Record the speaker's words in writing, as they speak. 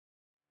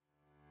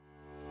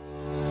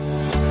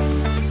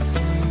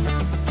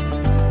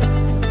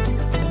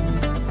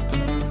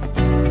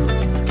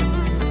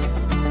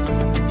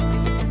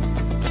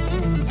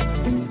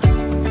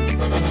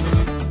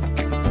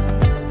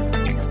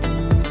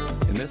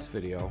this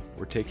video,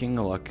 we're taking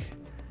a look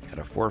at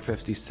a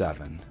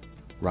 457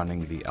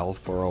 running the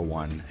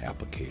L401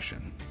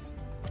 application.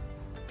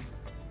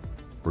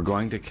 We're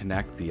going to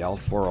connect the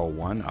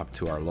L401 up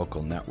to our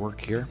local network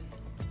here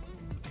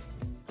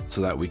so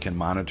that we can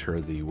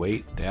monitor the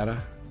weight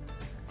data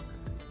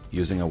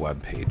using a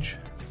web page.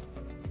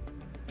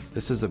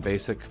 This is a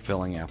basic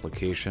filling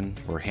application.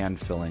 We're hand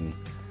filling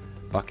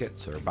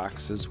buckets or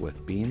boxes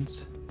with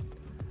beans.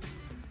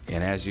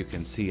 And as you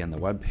can see in the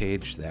web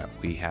page that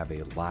we have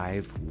a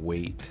live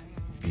weight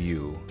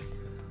view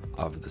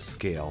of the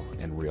scale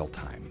in real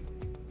time.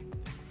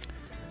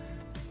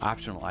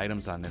 Optional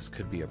items on this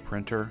could be a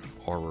printer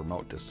or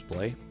remote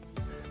display.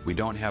 We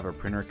don't have a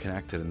printer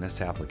connected in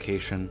this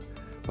application,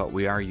 but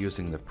we are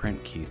using the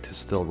print key to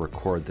still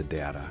record the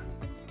data.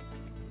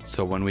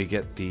 So when we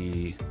get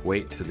the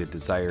weight to the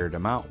desired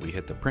amount, we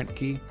hit the print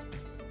key,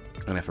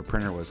 and if a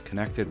printer was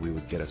connected, we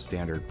would get a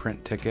standard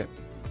print ticket.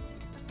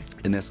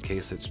 In this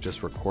case, it's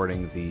just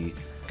recording the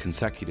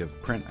consecutive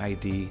print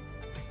ID,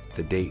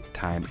 the date,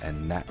 time,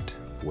 and net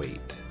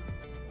weight.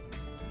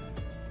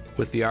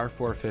 With the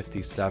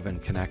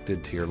R457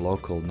 connected to your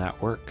local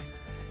network,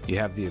 you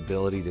have the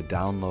ability to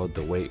download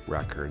the weight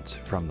records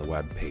from the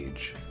web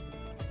page.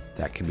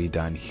 That can be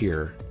done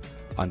here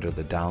under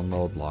the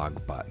Download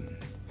Log button.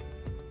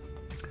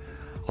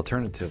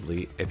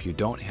 Alternatively, if you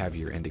don't have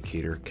your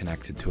indicator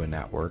connected to a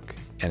network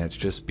and it's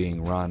just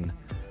being run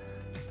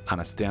on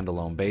a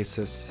standalone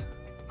basis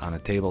on a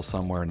table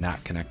somewhere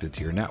not connected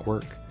to your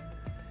network,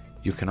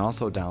 you can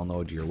also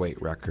download your weight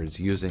records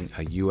using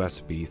a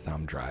USB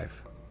thumb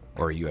drive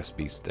or a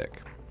USB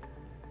stick.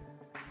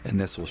 And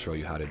this will show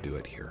you how to do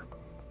it here.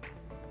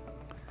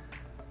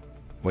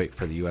 Wait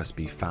for the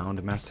USB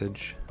found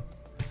message.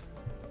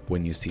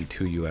 When you see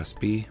to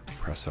USB,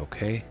 press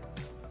OK.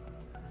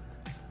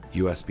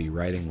 USB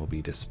writing will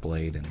be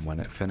displayed, and when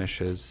it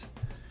finishes,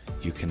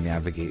 you can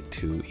navigate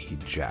to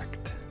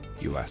eject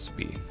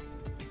USB.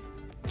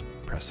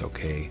 Press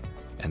OK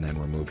and then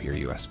remove your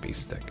USB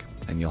stick.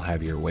 And you'll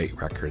have your weight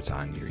records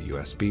on your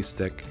USB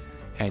stick,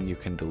 and you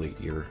can delete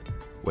your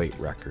weight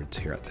records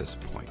here at this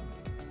point.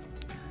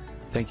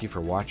 Thank you for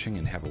watching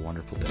and have a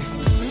wonderful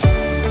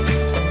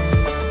day.